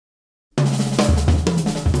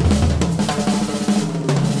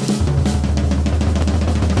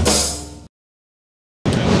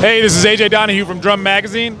Hey, this is AJ Donahue from Drum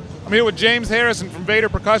Magazine. I'm here with James Harrison from Vater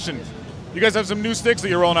Percussion. You guys have some new sticks that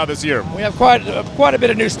you're rolling out this year. We have quite a bit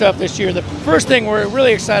of new stuff this year. The first thing we're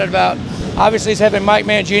really excited about, obviously, is having Mike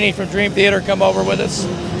Mangini from Dream Theater come over with us.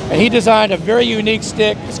 And he designed a very unique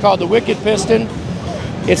stick. It's called the Wicked Piston.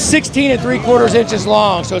 It's 16 3/4 inches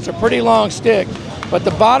long, so it's a pretty long stick. But the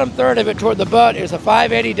bottom third of it toward the butt is a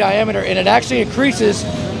 580 diameter, and it actually increases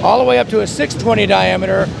all the way up to a 620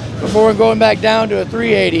 diameter before going back down to a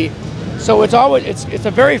 380. So it's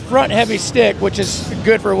a very front heavy stick, which is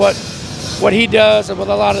good for what he does and with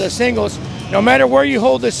a lot of the singles. No matter where you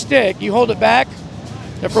hold the stick, you hold it back,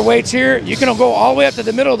 and for weights here, you can go all the way up to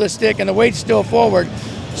the middle of the stick and the weight's still forward.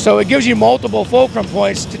 So it gives you multiple fulcrum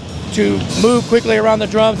points to move quickly around the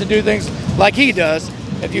drums and do things like he does.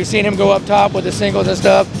 If you've seen him go up top with the singles and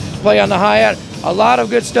stuff, play on the hi-hat. A lot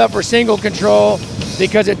of good stuff for single control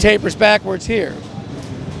because it tapers backwards here.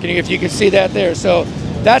 If you can see that there. So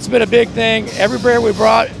that's been a big thing. Every pair we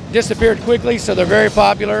brought disappeared quickly, so they're very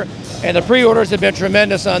popular. And the pre-orders have been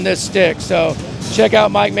tremendous on this stick. So check out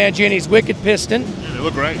Mike Mangini's Wicked Piston. Yeah, they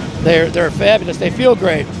look great. They're fabulous. They feel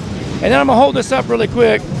great. And then I'm gonna hold this up really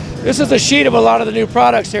quick. This is a sheet of a lot of the new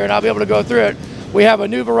products here, and I'll be able to go through it. We have a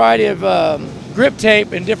new variety of grip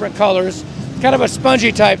tape in different colors. Kind of a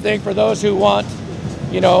spongy type thing for those who want,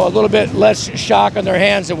 a little bit less shock on their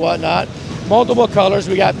hands and whatnot. Multiple colors.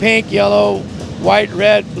 We got pink, yellow, white,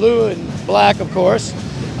 red, blue, and black, of course.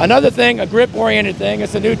 Another thing, a grip-oriented thing,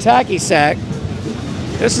 it's a new tacky sack.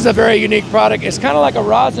 This is a very unique product. It's kind of like a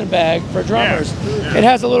rosin bag for drummers. Yeah. It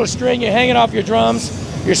has a little string. You hang it off your drums.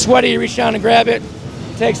 You're sweaty, you reach down and grab it.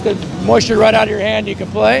 Takes the moisture right out of your hand. You can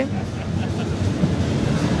play.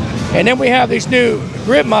 And then we have these new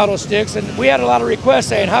grip model sticks, and we had a lot of requests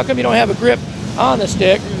saying, how come you don't have a grip on the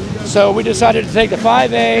stick? So we decided to take the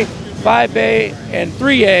 5A, 5A, and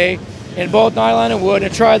 3A in both nylon and wood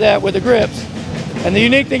and try that with the grips. And the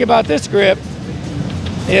unique thing about this grip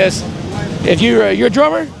is, if you're a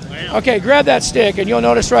drummer, okay, grab that stick and you'll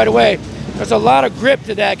notice right away there's a lot of grip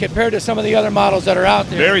to that compared to some of the other models that are out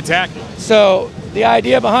there. Very tacky. So the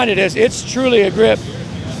idea behind it is it's truly a grip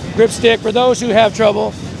stick for those who have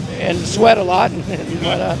trouble and sweat a lot and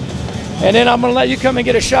whatnot. And then I'm going to let you come and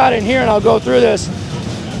get a shot in here, and I'll go through this.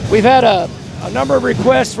 We've had a number of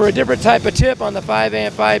requests for a different type of tip on the 5A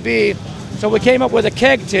and 5B, so we came up with a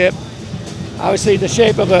keg tip. Obviously the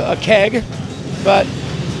shape of a keg, but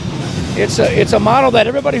it's a model that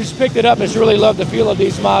everybody who's picked it up has really loved the feel of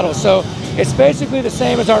these models. So it's basically the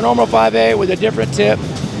same as our normal 5A with a different tip,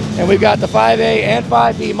 and we've got the 5A and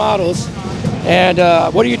 5B models. And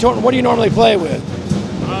what do you normally play with?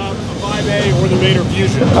 The 5A or the Vater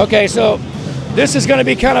Fusion. Okay, so this is going to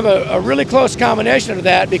be kind of a really close combination of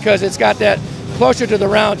that because it's got that closer to the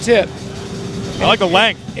round tip. I like the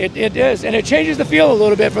length. It is, and it changes the feel a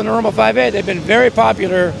little bit from the normal 5A. They've been very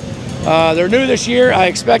popular. They're new this year. I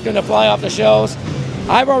expect them to fly off the shelves.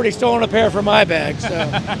 I've already stolen a pair from my bag. So.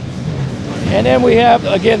 And then we have,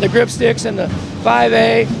 again, the grip sticks in the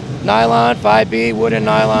 5A, nylon, 5B, wood and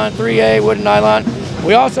nylon, 3A, wood and nylon.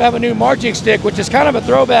 We also have a new marching stick, which is kind of a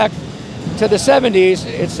throwback to the 70s.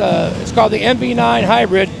 It's called the MV9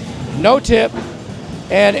 Hybrid, no tip.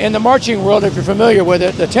 And in the marching world, if you're familiar with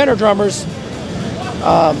it, the tenor drummers,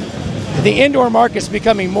 the indoor market's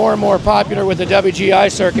becoming more and more popular with the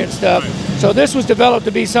WGI circuit and stuff. So this was developed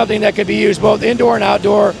to be something that could be used both indoor and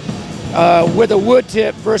outdoor with a wood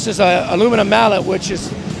tip versus an aluminum mallet, which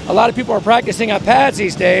is, a lot of people are practicing on pads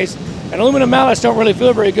these days, and aluminum mallets don't really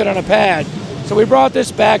feel very good on a pad. So we brought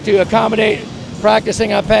this back to accommodate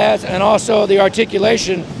practicing on pads and also the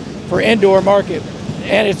articulation for indoor market.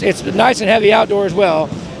 And it's nice and heavy outdoor as well.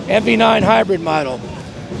 MV9 hybrid model.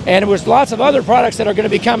 And there was lots of other products that are going to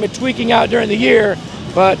be coming, tweaking out during the year,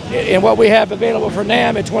 but in what we have available for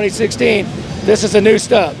NAMM in 2016, this is the new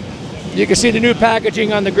stuff. You can see the new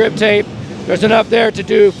packaging on the grip tape. There's enough there to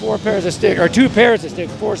do 4 pairs of sticks, or 2 pairs of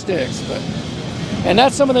sticks, 4 sticks. And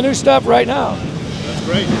that's some of the new stuff right now. That's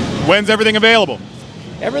great. When's everything available?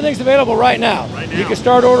 Everything's available right now. You can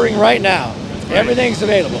start ordering right now. Everything's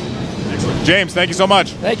available. Excellent. James, thank you so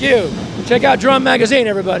much. Thank you. Check out Drum Magazine,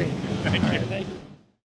 everybody. Thank you. Thank you.